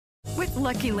With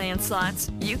Lucky Land Slots,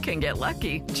 you can get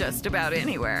lucky just about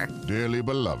anywhere. Dearly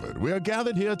beloved, we are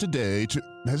gathered here today to...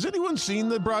 Has anyone seen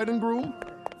the bride and groom?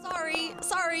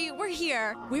 Sorry, we're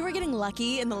here. We were getting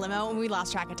lucky in the limo and we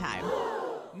lost track of time.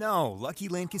 No, Lucky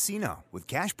Land Casino, with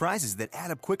cash prizes that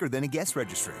add up quicker than a guest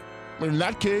registry. In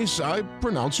that case, I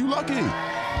pronounce you lucky.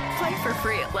 Play for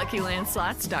free at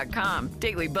LuckyLandSlots.com.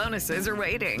 Daily bonuses are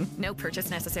waiting. No purchase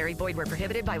necessary. Void where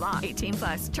prohibited by law.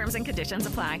 18+. Terms and conditions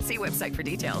apply. See website for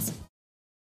details.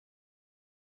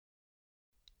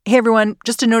 Hey, everyone.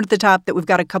 Just a note at the top that we've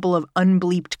got a couple of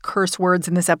unbleeped curse words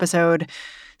in this episode,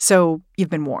 so you've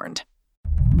been warned.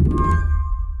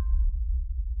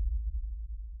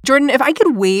 Jordan, if I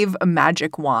could wave a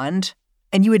magic wand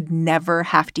and you would never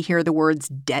have to hear the words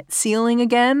debt ceiling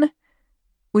again,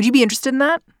 would you be interested in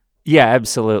that? Yeah,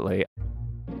 absolutely.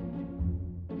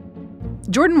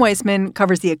 Jordan Weissman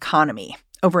covers the economy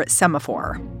over at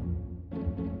Semaphore.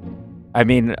 I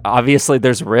mean, obviously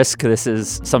there's risk. This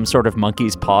is some sort of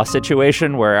monkey's paw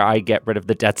situation where I get rid of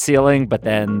the debt ceiling, but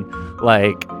then,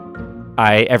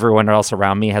 everyone else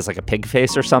around me has, a pig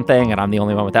face or something, and I'm the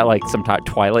only one with that, some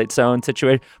Twilight Zone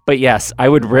situation. But yes, I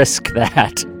would risk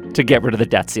that to get rid of the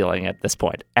debt ceiling at this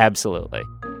point. Absolutely.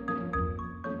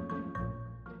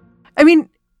 I mean,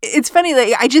 it's funny,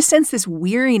 I just sense this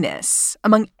weariness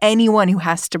among anyone who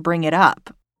has to bring it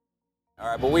up. All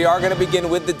right, but we are going to begin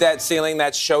with the debt ceiling.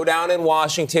 That showdown in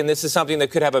Washington. This is something that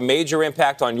could have a major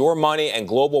impact on your money and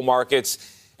global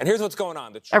markets. And here's what's going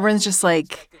on. Everyone's just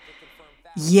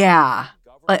yeah.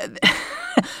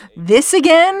 This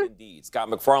again? Indeed. Scott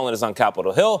McFarlane is on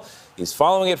Capitol Hill. He's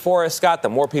following it for us. Scott, the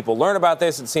more people learn about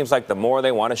this, it seems like the more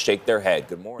they want to shake their head.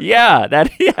 Good morning. Yeah,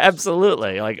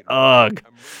 absolutely. Ugh.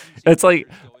 It's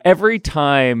every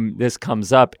time this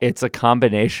comes up, it's a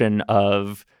combination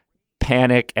of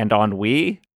panic and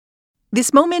ennui.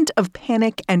 This moment of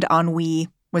panic and ennui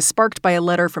was sparked by a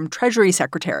letter from Treasury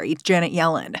Secretary Janet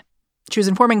Yellen. She was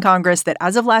informing Congress that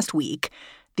as of last week,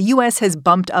 the U.S. has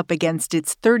bumped up against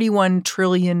its $31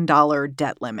 trillion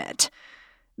debt limit.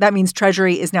 That means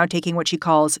Treasury is now taking what she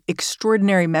calls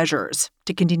extraordinary measures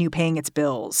to continue paying its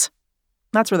bills.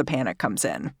 That's where the panic comes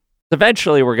in.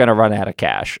 Eventually, we're going to run out of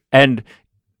cash. And,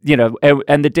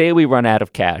 and the day we run out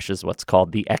of cash is what's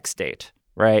called the X date,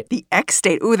 right? The X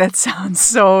date. Ooh, that sounds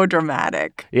so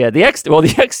dramatic. Yeah, the X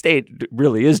date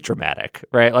really is dramatic,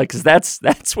 right? Because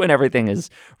that's when everything is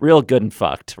real good and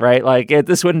fucked, right?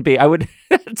 This wouldn't be,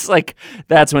 it's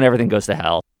that's when everything goes to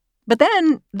hell. But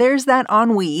then there's that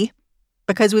ennui,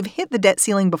 because we've hit the debt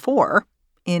ceiling before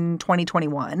in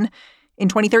 2021, in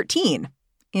 2013,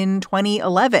 in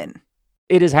 2011.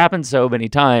 It has happened so many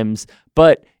times,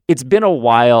 but it's been a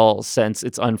while since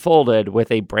it's unfolded with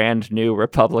a brand new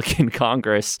Republican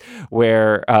Congress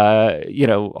where,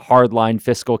 hardline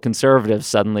fiscal conservatives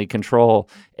suddenly control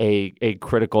a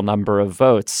critical number of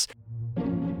votes.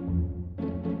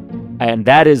 And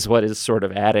that is what is sort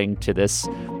of adding to this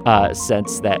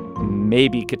sense that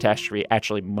maybe catastrophe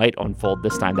actually might unfold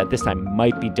this time, that this time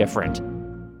might be different.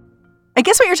 I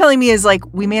guess what you're telling me is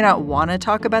we may not want to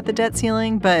talk about the debt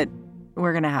ceiling, but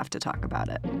we're going to have to talk about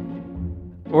it.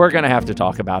 We're going to have to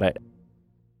talk about it.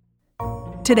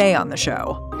 Today on the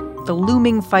show, the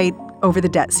looming fight over the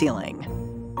debt ceiling.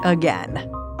 Again.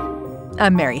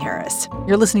 I'm Mary Harris.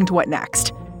 You're listening to What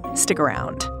Next? Stick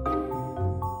around.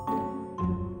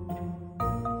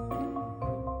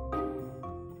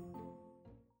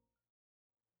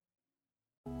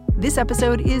 This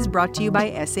episode is brought to you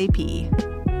by SAP.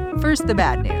 First, the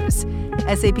bad news.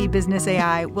 SAP Business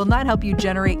AI will not help you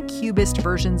generate cubist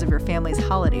versions of your family's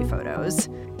holiday photos,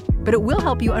 but it will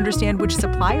help you understand which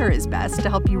supplier is best to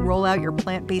help you roll out your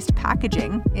plant-based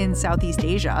packaging in Southeast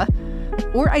Asia,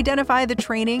 or identify the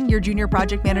training your junior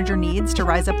project manager needs to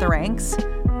rise up the ranks,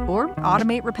 or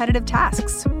automate repetitive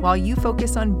tasks while you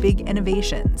focus on big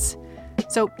innovations.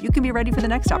 So you can be ready for the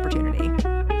next opportunity.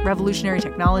 Revolutionary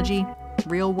technology,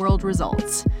 real-world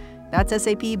results. That's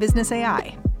SAP Business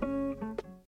AI.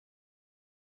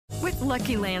 With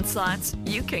Lucky Land Slots,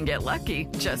 you can get lucky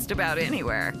just about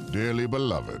anywhere. Dearly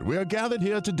beloved, we are gathered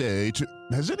here today to...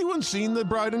 Has anyone seen the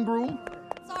bride and groom?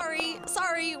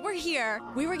 Sorry, we're here.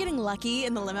 We were getting lucky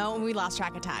in the limo and we lost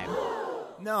track of time.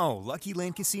 No, Lucky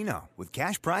Land Casino, with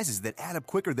cash prizes that add up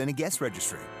quicker than a guest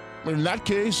registry. In that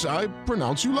case, I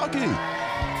pronounce you lucky.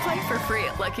 Play for free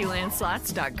at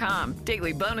LuckyLandSlots.com.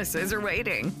 Daily bonuses are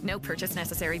waiting. No purchase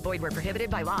necessary. Void where prohibited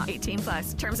by law.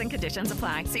 18+. Terms and conditions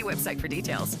apply. See website for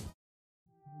details.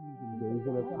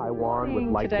 Invasion of Taiwan with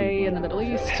likely today in the Middle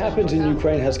East. What happens in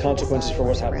Ukraine has consequences for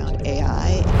what's happening around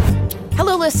AI.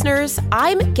 Hello, listeners.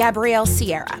 I'm Gabrielle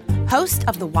Sierra, host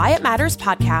of the Why It Matters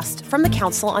podcast from the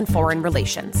Council on Foreign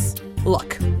Relations.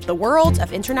 Look, the world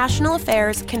of international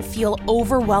affairs can feel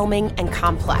overwhelming and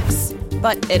complex,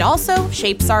 but it also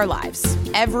shapes our lives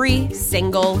every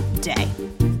single day.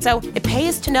 So it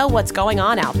pays to know what's going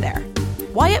on out there.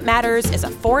 Why It Matters is a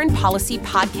foreign policy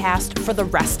podcast for the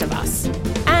rest of us.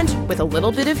 And with a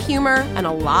little bit of humor and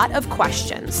a lot of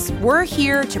questions, we're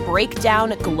here to break down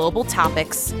global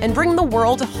topics and bring the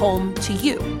world home to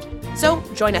you. So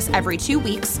join us every 2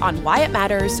 weeks on Why It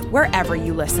Matters, wherever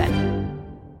you listen.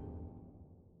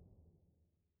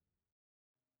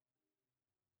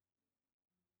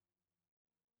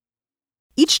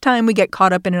 Each time we get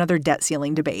caught up in another debt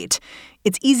ceiling debate,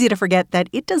 it's easy to forget that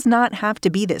it does not have to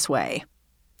be this way.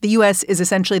 The U.S. is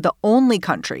essentially the only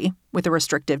country with a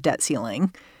restrictive debt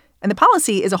ceiling, and the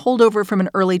policy is a holdover from an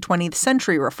early 20th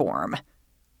century reform.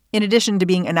 In addition to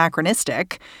being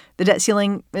anachronistic, the debt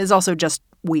ceiling is also just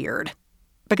weird,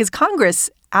 because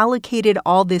Congress allocated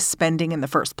all this spending in the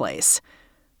first place.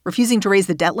 Refusing to raise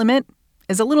the debt limit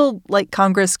is a little like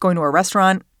Congress going to a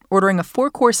restaurant, ordering a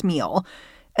 4-course meal,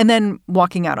 and then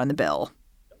walking out on the bill.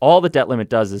 All the debt limit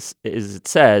does is it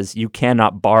says you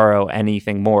cannot borrow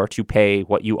anything more to pay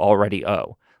what you already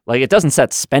owe. Like, it doesn't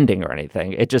set spending or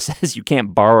anything. It just says you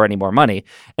can't borrow any more money.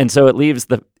 And so it leaves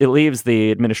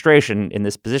the administration in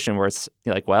this position where it's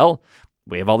like, well,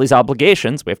 we have all these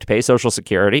obligations. We have to pay Social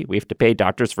Security. We have to pay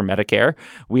doctors for Medicare.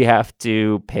 We have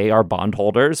to pay our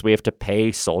bondholders. We have to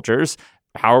pay soldiers.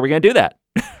 How are we going to do that?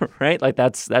 Right? Like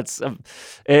it's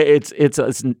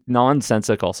a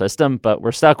nonsensical system, but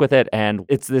we're stuck with it. And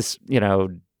it's this,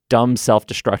 dumb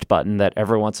self-destruct button that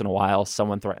every once in a while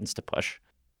someone threatens to push.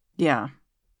 Yeah.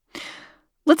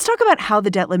 Let's talk about how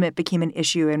the debt limit became an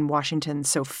issue in Washington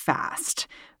so fast,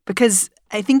 because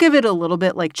I think of it a little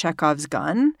bit like Chekhov's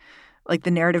gun, like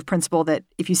the narrative principle that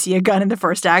if you see a gun in the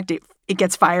first act, it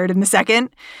gets fired in the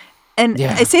second. And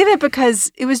yeah. I say that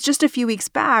because it was just a few weeks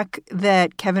back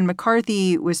that Kevin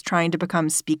McCarthy was trying to become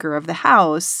Speaker of the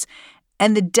House,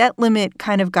 and the debt limit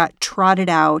kind of got trotted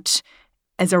out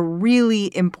as a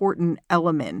really important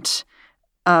element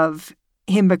of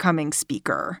him becoming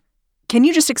Speaker. Can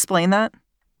you just explain that?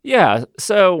 Yeah.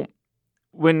 So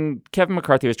when Kevin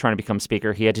McCarthy was trying to become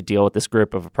Speaker, he had to deal with this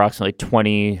group of approximately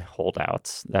 20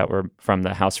 holdouts that were from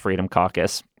the House Freedom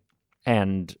Caucus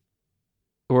and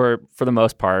were, for the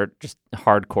most part, just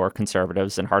hardcore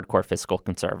conservatives and hardcore fiscal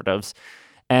conservatives.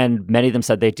 And many of them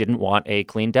said they didn't want a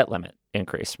clean debt limit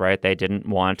increase, right? They didn't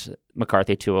want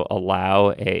McCarthy to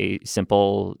allow a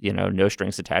simple, no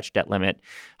strings attached debt limit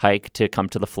hike to come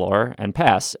to the floor and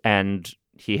pass. And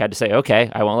he had to say, okay,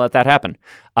 I won't let that happen.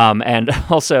 And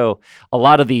also, a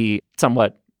lot of the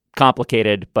somewhat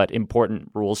complicated but important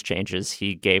rules changes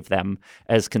he gave them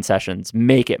as concessions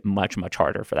make it much, much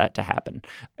harder for that to happen.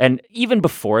 And even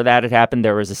before that had happened,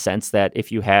 there was a sense that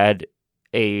if you had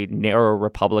a narrow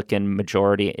Republican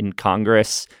majority in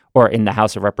Congress or in the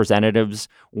House of Representatives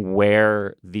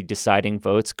where the deciding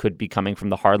votes could be coming from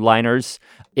the hardliners,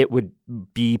 it would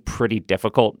be pretty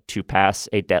difficult to pass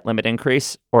a debt limit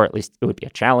increase, or at least it would be a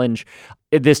challenge.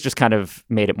 This just kind of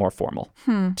made it more formal.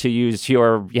 To use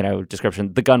your,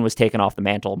 description, the gun was taken off the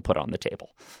mantle and put on the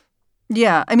table.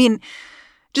 Yeah. I mean,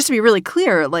 just to be really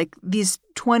clear, like these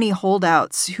 20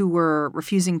 holdouts who were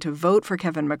refusing to vote for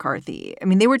Kevin McCarthy, I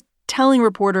mean, they were telling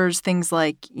reporters things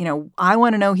like, I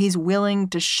want to know he's willing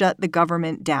to shut the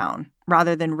government down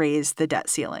rather than raise the debt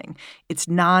ceiling. It's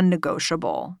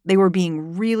non-negotiable. They were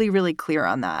being really, really clear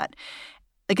on that.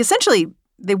 Like, essentially,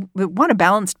 they want a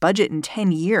balanced budget in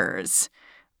 10 years.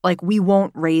 Like, we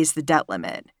won't raise the debt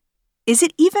limit. Is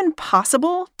it even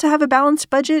possible to have a balanced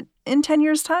budget in 10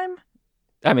 years' time?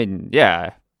 I mean,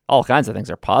 yeah, all kinds of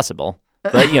things are possible.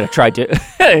 But, try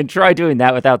doing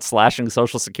that without slashing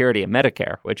Social Security and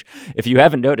Medicare, which, if you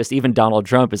haven't noticed, even Donald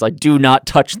Trump is like, do not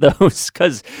touch those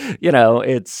because,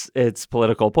 it's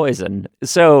political poison.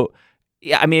 So,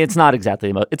 yeah, I mean, it's not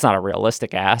a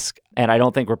realistic ask. And I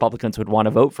don't think Republicans would want to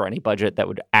vote for any budget that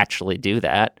would actually do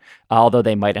that, although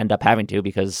they might end up having to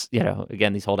because,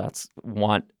 again, these holdouts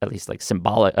want at least like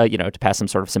symbolic, to pass some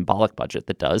sort of symbolic budget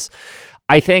that does.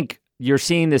 I think you're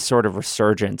seeing this sort of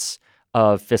resurgence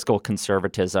of fiscal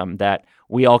conservatism that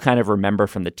we all kind of remember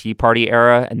from the Tea Party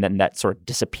era, and then that sort of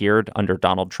disappeared under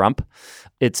Donald Trump.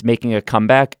 It's making a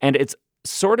comeback, and it's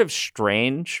sort of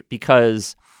strange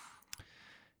because,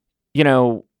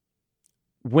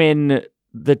 when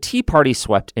the Tea Party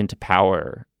swept into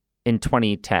power in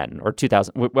 2010 or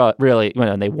 2000, well, really,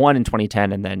 they won in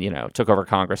 2010 and then, took over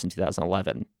Congress in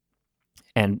 2011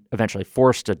 and eventually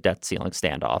forced a debt ceiling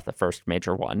standoff, the first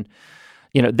major one.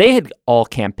 They had all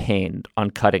campaigned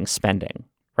on cutting spending,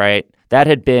 right? That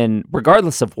had been,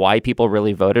 regardless of why people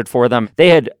really voted for them, they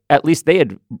had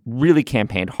really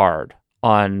campaigned hard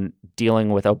on dealing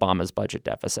with Obama's budget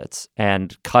deficits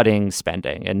and cutting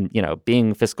spending and,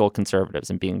 being fiscal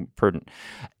conservatives and being prudent.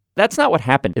 That's not what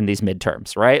happened in these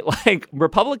midterms, right? Like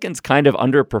Republicans kind of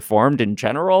underperformed in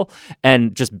general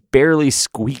and just barely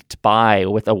squeaked by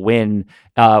with a win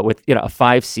with a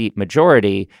 5-seat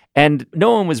majority. And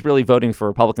no one was really voting for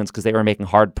Republicans because they were making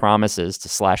hard promises to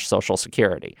slash Social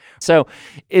Security. So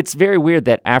it's very weird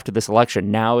that after this election,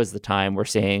 now is the time we're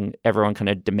seeing everyone kind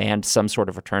of demand some sort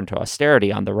of return to austerity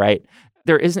on the right.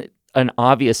 There isn't an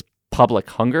obvious public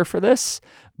hunger for this,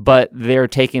 but they're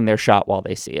taking their shot while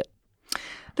they see it.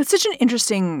 That's such an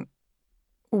interesting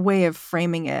way of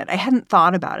framing it. I hadn't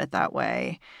thought about it that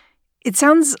way. It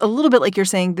sounds a little bit like you're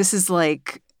saying this is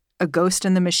like a ghost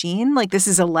in the machine, like this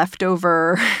is a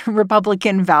leftover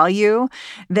Republican value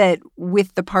that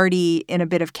with the party in a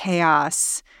bit of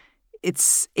chaos,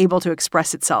 it's able to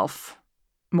express itself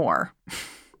more.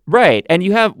 Right. And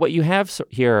what you have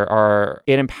here are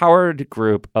an empowered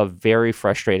group of very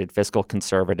frustrated fiscal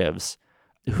conservatives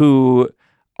who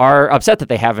are upset that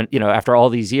they haven't, after all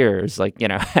these years,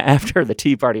 after the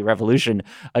Tea Party revolution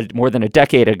more than a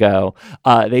decade ago,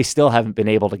 they still haven't been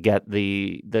able to get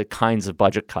the kinds of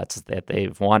budget cuts that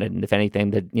they've wanted. And if anything,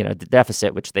 the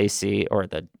deficit, which they see, or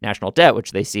the national debt,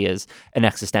 which they see as an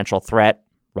existential threat,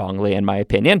 wrongly, in my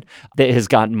opinion, that has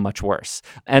gotten much worse.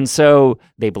 And so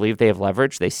they believe they have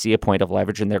leverage. They see a point of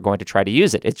leverage and they're going to try to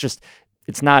use it.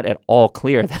 It's not at all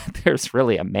clear that there's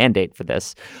really a mandate for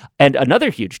this. And another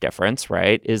huge difference,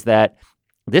 right, is that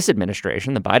this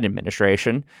administration, the Biden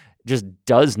administration, just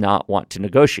does not want to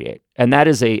negotiate. And that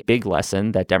is a big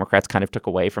lesson that Democrats kind of took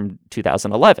away from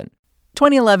 2011.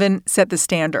 2011 set the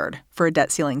standard for a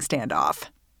debt ceiling standoff.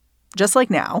 Just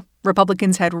like now,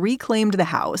 Republicans had reclaimed the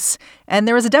House, and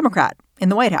there was a Democrat in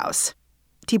the White House.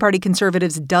 Tea Party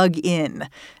conservatives dug in,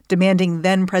 demanding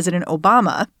then-President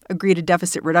Obama agree to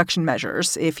deficit reduction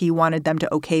measures if he wanted them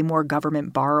to okay more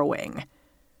government borrowing.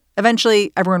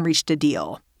 Eventually, everyone reached a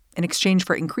deal. In exchange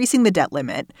for increasing the debt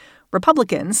limit,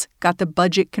 Republicans got the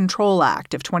Budget Control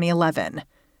Act of 2011.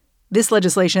 This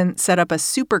legislation set up a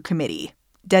super committee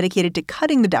dedicated to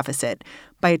cutting the deficit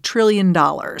by $1 trillion.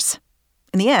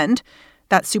 In the end,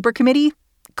 that super committee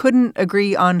couldn't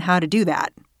agree on how to do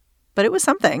that. But it was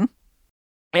something.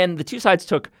 And the two sides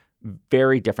took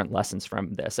very different lessons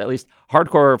from this. At least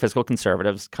hardcore fiscal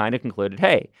conservatives kind of concluded,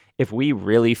 hey, if we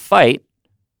really fight,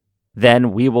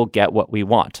 then we will get what we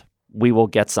want. We will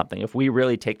get something. If we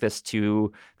really take this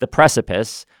to the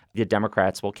precipice, the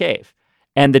Democrats will cave.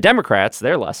 And the Democrats,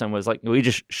 their lesson was we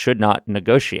just should not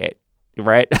negotiate,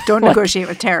 right? Don't negotiate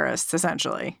with terrorists,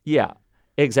 essentially. Yeah.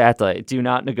 Exactly. Do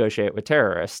not negotiate with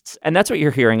terrorists. And that's what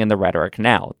you're hearing in the rhetoric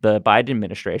now. The Biden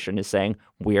administration is saying,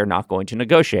 we are not going to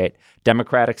negotiate.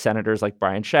 Democratic senators like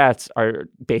Brian Schatz are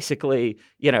basically,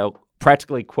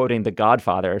 practically quoting The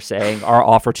Godfather, saying our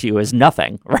offer to you is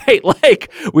nothing, right?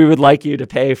 We would like you to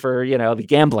pay for, the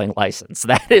gambling license.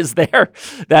 That is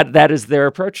their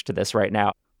approach to this right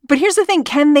now. But here's the thing.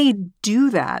 Can they do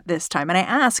that this time? And I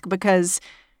ask because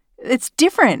it's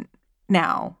different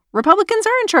now. Republicans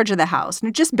are in charge of the House,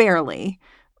 just barely,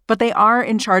 but they are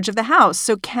in charge of the House.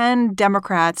 So can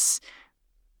Democrats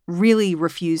really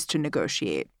refuse to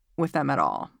negotiate with them at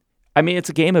all? I mean, it's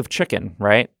a game of chicken,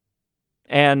 right?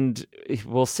 And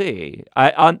we'll see.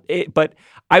 But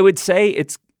I would say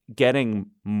it's getting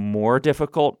more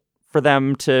difficult for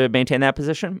them to maintain that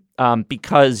position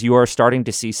because you're starting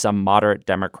to see some moderate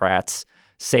Democrats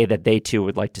say that they too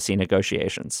would like to see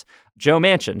negotiations. Joe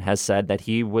Manchin has said that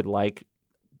he would like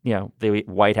the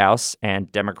White House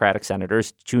and Democratic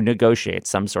senators to negotiate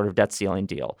some sort of debt ceiling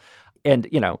deal. And,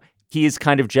 he's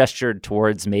kind of gestured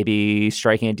towards maybe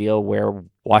striking a deal where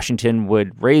Washington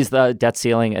would raise the debt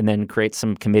ceiling and then create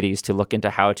some committees to look into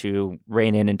how to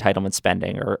rein in entitlement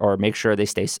spending or make sure the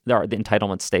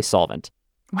entitlements stay solvent.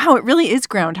 Wow, it really is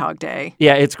Groundhog Day.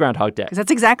 Yeah, it's Groundhog Day. Because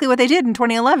that's exactly what they did in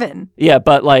 2011. Yeah,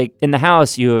 but in the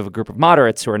House, you have a group of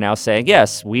moderates who are now saying,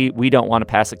 yes, we don't want to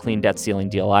pass a clean debt ceiling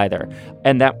deal either.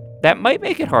 And that might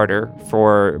make it harder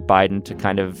for Biden to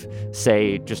kind of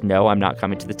say, just no, I'm not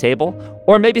coming to the table.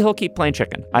 Or maybe he'll keep playing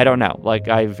chicken. I don't know.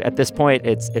 At this point,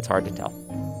 it's hard to tell.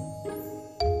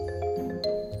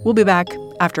 We'll be back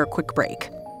after a quick break.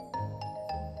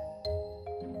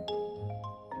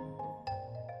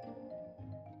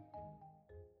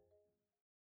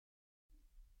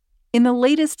 In the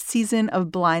latest season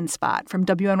of Blind Spot from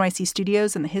WNYC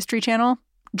Studios and the History Channel,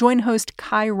 join host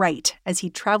Kai Wright as he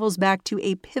travels back to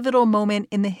a pivotal moment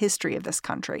in the history of this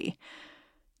country.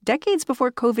 Decades before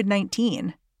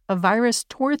COVID-19, a virus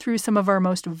tore through some of our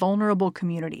most vulnerable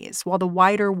communities while the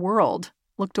wider world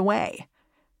looked away.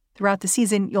 Throughout the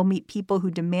season, you'll meet people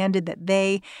who demanded that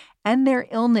they and their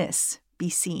illness be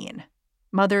seen.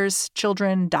 Mothers,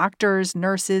 children, doctors,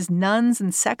 nurses, nuns,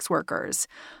 and sex workers,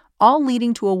 all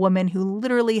leading to a woman who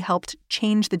literally helped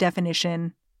change the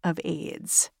definition of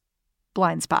AIDS.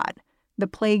 Blind Spot, The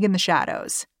Plague in the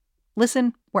Shadows.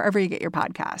 Listen wherever you get your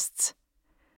podcasts.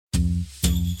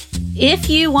 If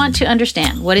you want to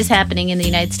understand what is happening in the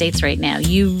United States right now,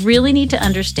 you really need to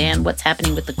understand what's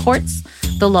happening with the courts,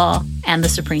 the law, and the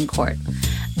Supreme Court.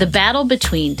 The battle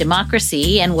between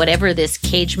democracy and whatever this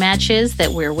cage match is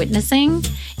that we're witnessing,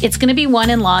 it's going to be won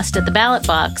and lost at the ballot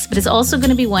box, but it's also going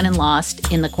to be won and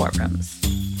lost in the courtrooms.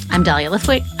 I'm Dahlia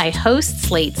Lithwick. I host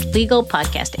Slate's legal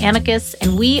podcast Amicus,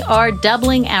 and we are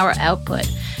doubling our output,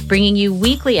 bringing you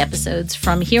weekly episodes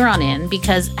from here on in,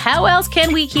 because how else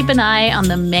can we keep an eye on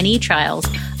the many trials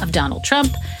of Donald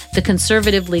Trump, the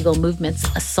conservative legal movement's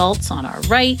assaults on our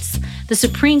rights, the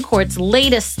Supreme Court's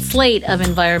latest slate of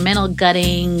environmental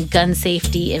gutting, gun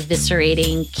safety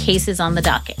eviscerating cases on the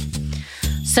docket.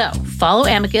 So follow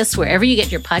Amicus wherever you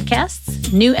get your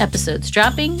podcasts. New episodes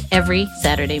dropping every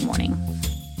Saturday morning.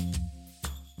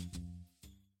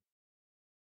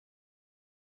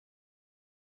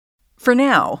 For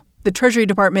now, the Treasury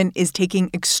Department is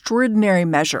taking extraordinary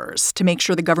measures to make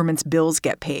sure the government's bills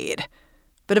get paid.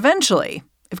 But eventually,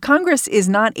 if Congress is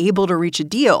not able to reach a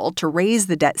deal to raise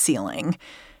the debt ceiling,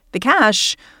 the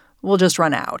cash will just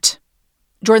run out.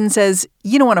 Jordan says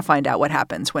you don't want to find out what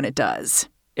happens when it does.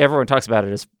 Everyone talks about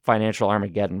it as financial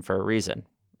Armageddon for a reason.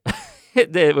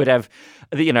 It would have,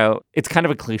 it's kind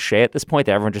of a cliche at this point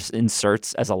that everyone just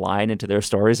inserts as a line into their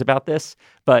stories about this.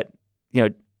 But,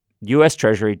 U.S.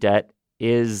 Treasury debt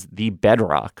is the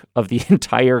bedrock of the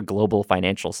entire global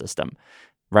financial system,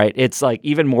 right? It's like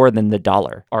even more than the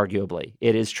dollar, arguably.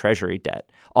 It is Treasury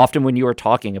debt. Often when you are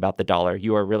talking about the dollar,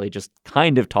 you are really just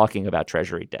kind of talking about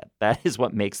Treasury debt. That is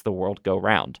what makes the world go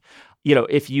round.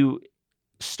 If you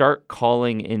start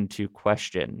calling into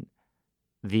question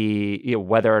the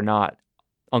whether or not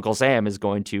Uncle Sam is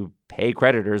going to pay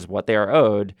creditors what they are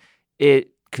owed, it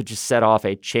could just set off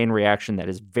a chain reaction that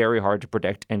is very hard to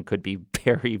predict and could be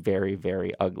very, very,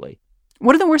 very ugly.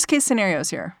 What are the worst case scenarios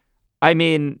here? I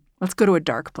mean, let's go to a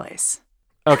dark place.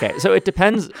 Okay, so it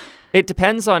depends. It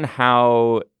depends on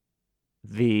how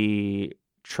the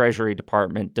Treasury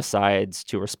Department decides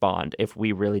to respond. If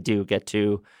we really do get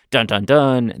to dun dun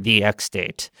dun the X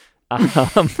date,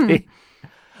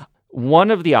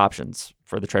 one of the options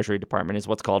for the Treasury Department is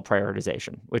what's called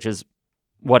prioritization, which is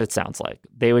what it sounds like.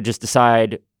 They would just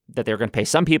decide that they're going to pay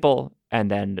some people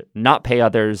and then not pay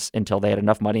others until they had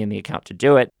enough money in the account to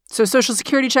do it. So Social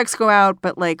Security checks go out,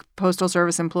 but like Postal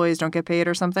Service employees don't get paid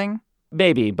or something?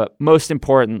 Maybe, but most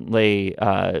importantly,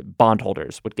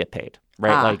 bondholders would get paid,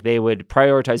 right? Like they would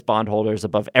prioritize bondholders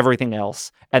above everything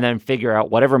else and then figure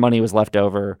out whatever money was left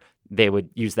over, they would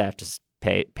use that to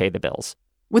pay the bills.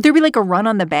 Would there be like a run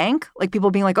on the bank? Like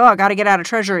people being like, I got to get out of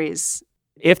treasuries.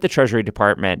 If the Treasury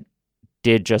Department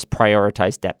did just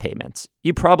prioritize debt payments,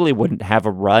 you probably wouldn't have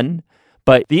a run.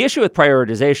 But the issue with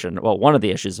prioritization, well, one of the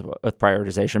issues with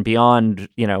prioritization beyond,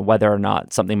 whether or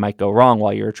not something might go wrong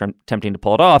while you're attempting to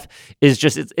pull it off is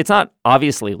just it's not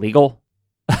obviously legal.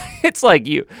 It's like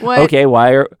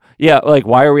why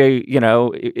are we,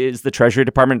 is the Treasury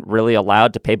Department really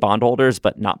allowed to pay bondholders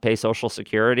but not pay Social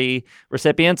Security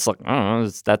recipients? Like, I don't know,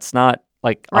 that's not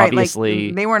like right, obviously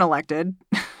like, they weren't elected.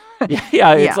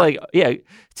 Yeah, it's like,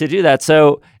 to do that.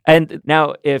 So, and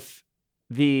now if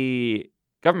the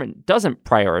government doesn't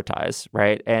prioritize,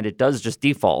 right, and it does just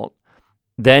default,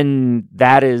 then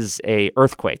that is a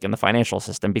earthquake in the financial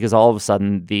system because all of a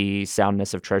sudden the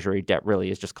soundness of Treasury debt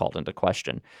really is just called into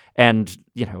question. And,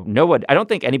 I don't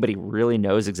think anybody really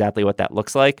knows exactly what that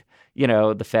looks like.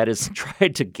 The Fed has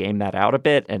tried to game that out a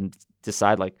bit and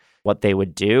decide like what they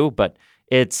would do, but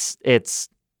it's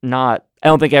not, I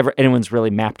don't think anyone's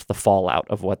really mapped the fallout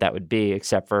of what that would be,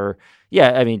 except for,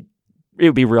 it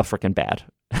would be real freaking bad.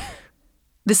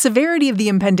 The severity of the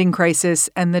impending crisis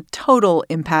and the total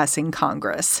impasse in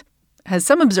Congress has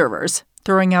some observers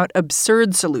throwing out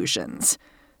absurd solutions.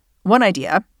 One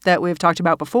idea that we've talked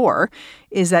about before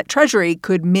is that Treasury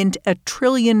could mint $1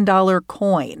 trillion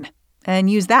coin and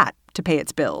use that to pay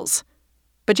its bills.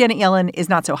 But Janet Yellen is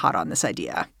not so hot on this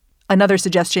idea. Another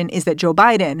suggestion is that Joe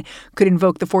Biden could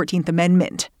invoke the 14th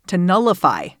Amendment to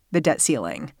nullify the debt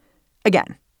ceiling.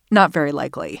 Again, not very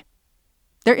likely.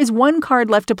 There is one card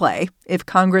left to play if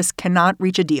Congress cannot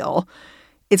reach a deal.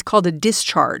 It's called a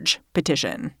discharge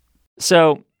petition.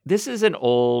 So this is an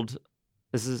old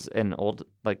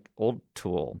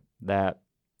tool that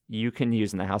you can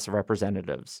use in the House of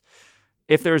Representatives.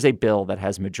 If there's a bill that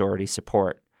has majority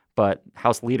support, but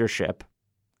House leadership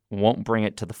won't bring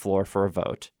it to the floor for a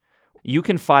vote, you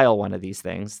can file one of these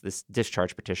things, this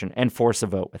discharge petition, and force a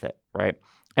vote with it, right?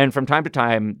 And from time to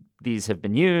time, these have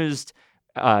been used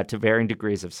to varying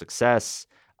degrees of success.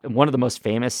 One of the most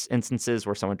famous instances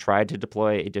where someone tried to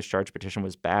deploy a discharge petition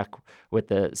was back with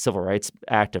the Civil Rights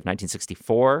Act of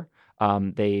 1964.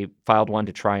 They filed one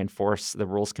to try and force the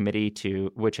Rules Committee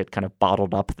which had kind of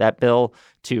bottled up that bill,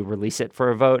 to release it for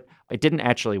a vote. It didn't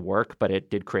actually work, but it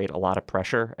did create a lot of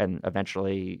pressure. And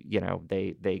eventually,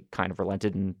 they kind of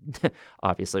relented, and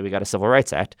obviously we got a Civil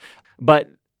Rights Act. But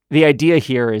the idea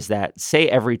here is that, say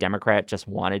every Democrat just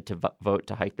wanted to vote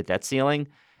to hike the debt ceiling,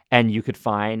 and you could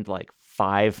find like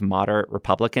 5 moderate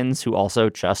Republicans who also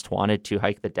just wanted to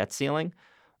hike the debt ceiling,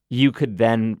 you could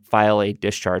then file a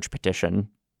discharge petition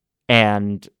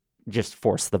and just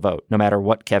force the vote, no matter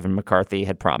what Kevin McCarthy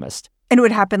had promised. And it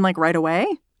would happen like right away?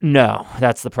 No,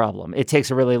 that's the problem. It takes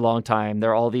a really long time.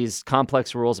 There are all these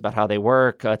complex rules about how they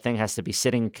work. A thing has to be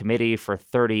sitting in committee for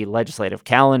 30 legislative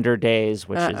calendar days,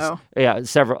 which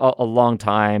is a long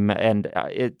time. And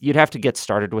you'd have to get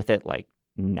started with it like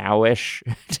now-ish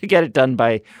to get it done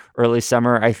by early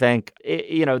summer, I think.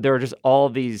 There are just all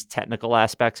these technical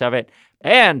aspects of it.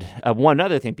 And one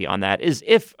other thing beyond that is,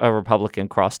 if a Republican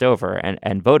crossed over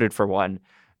and voted for one,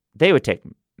 they would take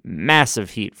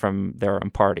massive heat from their own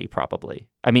party, probably.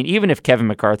 I mean, even if Kevin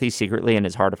McCarthy secretly in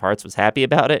his heart of hearts was happy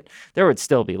about it, there would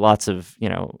still be lots of,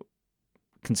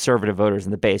 conservative voters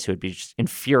in the base who would be just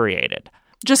infuriated.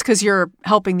 Just because you're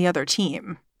helping the other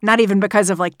team, not even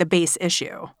because of like the base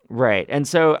issue. Right. And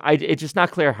so it's just not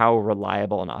clear how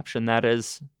reliable an option that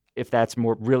is. If that's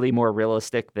really more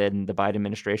realistic than the Biden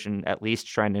administration at least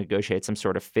trying to negotiate some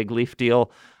sort of fig leaf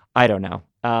deal, I don't know.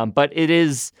 But it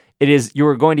is you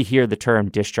are going to hear the term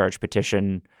discharge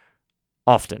petition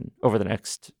often over the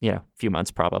next few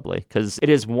months, probably, because it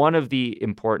is one of the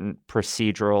important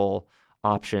procedural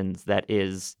options that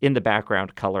is in the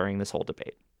background coloring this whole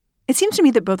debate. It seems to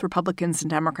me that both Republicans and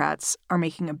Democrats are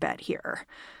making a bet here,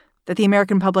 that the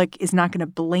American public is not going to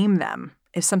blame them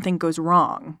if something goes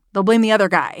wrong. They'll blame the other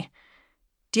guy.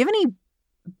 Do you have any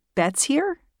bets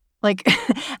here? Like,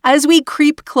 as we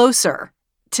creep closer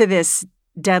to this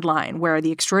deadline where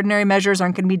the extraordinary measures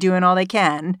aren't going to be doing all they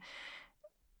can,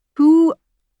 who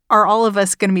are all of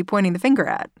us going to be pointing the finger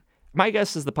at? My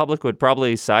guess is the public would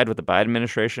probably side with the Biden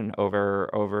administration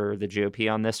over the GOP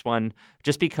on this one,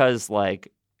 just because,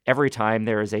 like, every time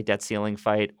there is a debt ceiling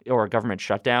fight or a government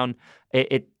shutdown,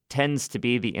 it tends to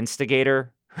be the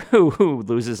instigator who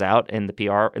loses out in the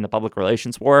PR, in the public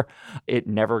relations war. It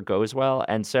never goes well.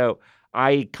 And so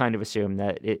I kind of assume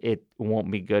that it won't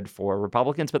be good for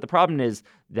Republicans. But the problem is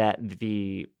that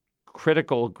the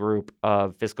critical group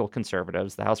of fiscal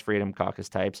conservatives, the House Freedom Caucus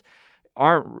types,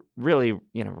 aren't really,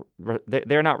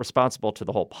 they're not responsible to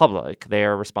the whole public. They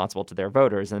are responsible to their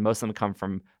voters. And most of them come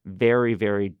from very,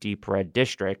 very deep red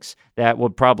districts that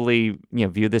would probably,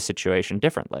 view this situation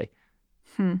differently.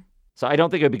 So I don't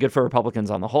think it would be good for Republicans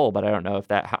on the whole, but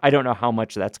I don't know how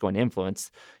much that's going to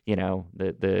influence,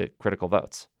 the critical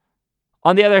votes.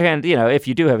 On the other hand, if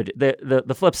you do have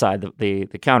the flip side, the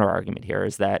counter argument here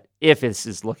is that if this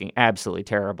is looking absolutely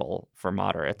terrible for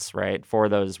moderates, right, for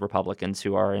those Republicans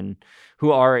who are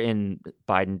in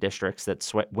Biden districts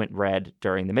that went red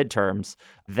during the midterms,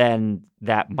 then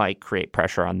that might create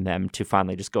pressure on them to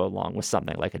finally just go along with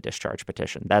something like a discharge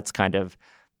petition.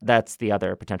 That's the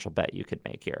other potential bet you could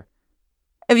make here.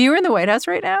 If you were in the White House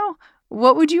right now,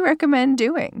 what would you recommend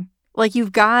doing? Like, you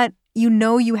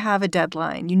have a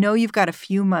deadline. You've got a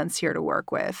few months here to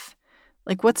work with.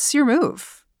 Like, what's your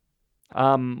move?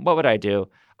 What would I do?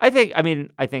 I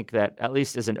think that at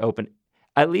least as an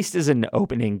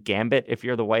opening gambit, if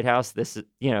you're the White House, this is,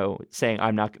 saying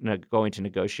I'm not going to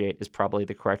negotiate is probably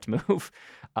the correct move.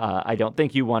 I don't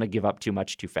think you want to give up too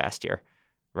much too fast here,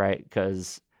 right?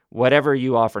 Because whatever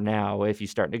you offer now, if you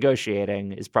start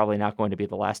negotiating, is probably not going to be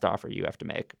the last offer you have to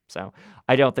make. So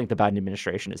I don't think the Biden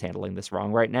administration is handling this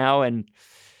wrong right now. And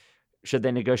should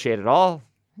they negotiate at all?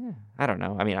 I don't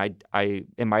know. I mean, I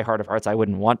in my heart of hearts, I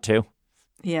wouldn't want to.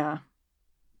 Yeah.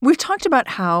 We've talked about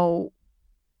how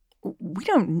we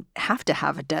don't have to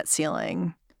have a debt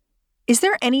ceiling. Is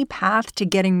there any path to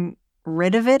getting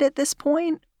rid of it at this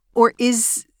point? Or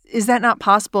is that not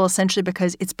possible essentially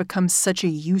because it's become such a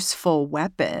useful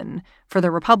weapon for the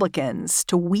Republicans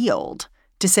to wield,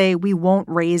 to say we won't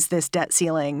raise this debt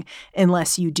ceiling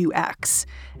unless you do X?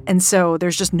 And so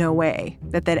there's just no way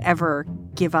that they'd ever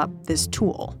give up this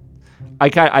tool. I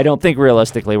don't think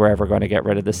realistically we're ever going to get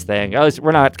rid of this thing.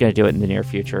 We're not going to do it in the near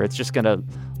future. It's just going to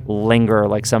linger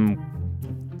like some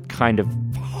kind of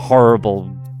horrible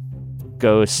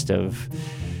ghost of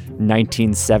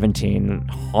 1917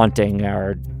 haunting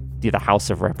the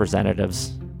House of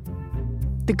Representatives.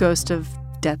 The ghost of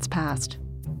debts past.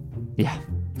 Yeah.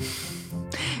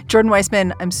 Jordan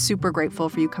Weissmann, I'm super grateful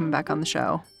for you coming back on the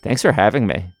show. Thanks for having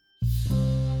me.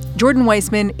 Jordan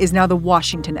Weissmann is now the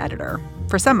Washington editor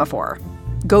for Semaphore.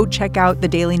 Go check out the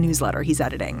daily newsletter he's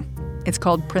editing. It's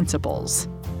called Principles.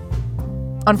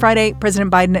 On Friday,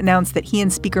 President Biden announced that he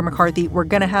and Speaker McCarthy were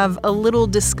going to have a little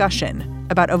discussion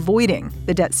about avoiding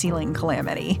the debt ceiling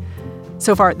calamity.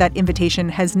 So far, that invitation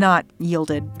has not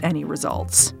yielded any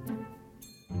results.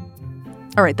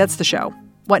 All right, that's the show.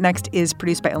 What Next is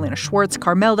produced by Elena Schwartz,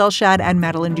 Carmel Delshad, and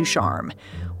Madeline Ducharme.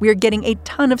 We are getting a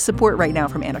ton of support right now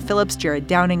from Anna Phillips, Jared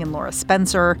Downing, and Laura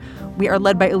Spencer. We are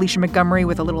led by Alicia Montgomery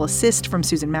with a little assist from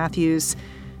Susan Matthews.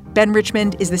 Ben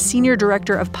Richmond is the Senior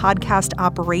Director of Podcast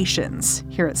Operations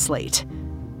here at Slate.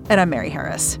 And I'm Mary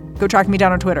Harris. Go track me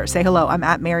down on Twitter. Say hello. I'm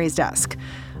at Mary's Desk.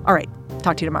 All right.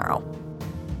 Talk to you tomorrow.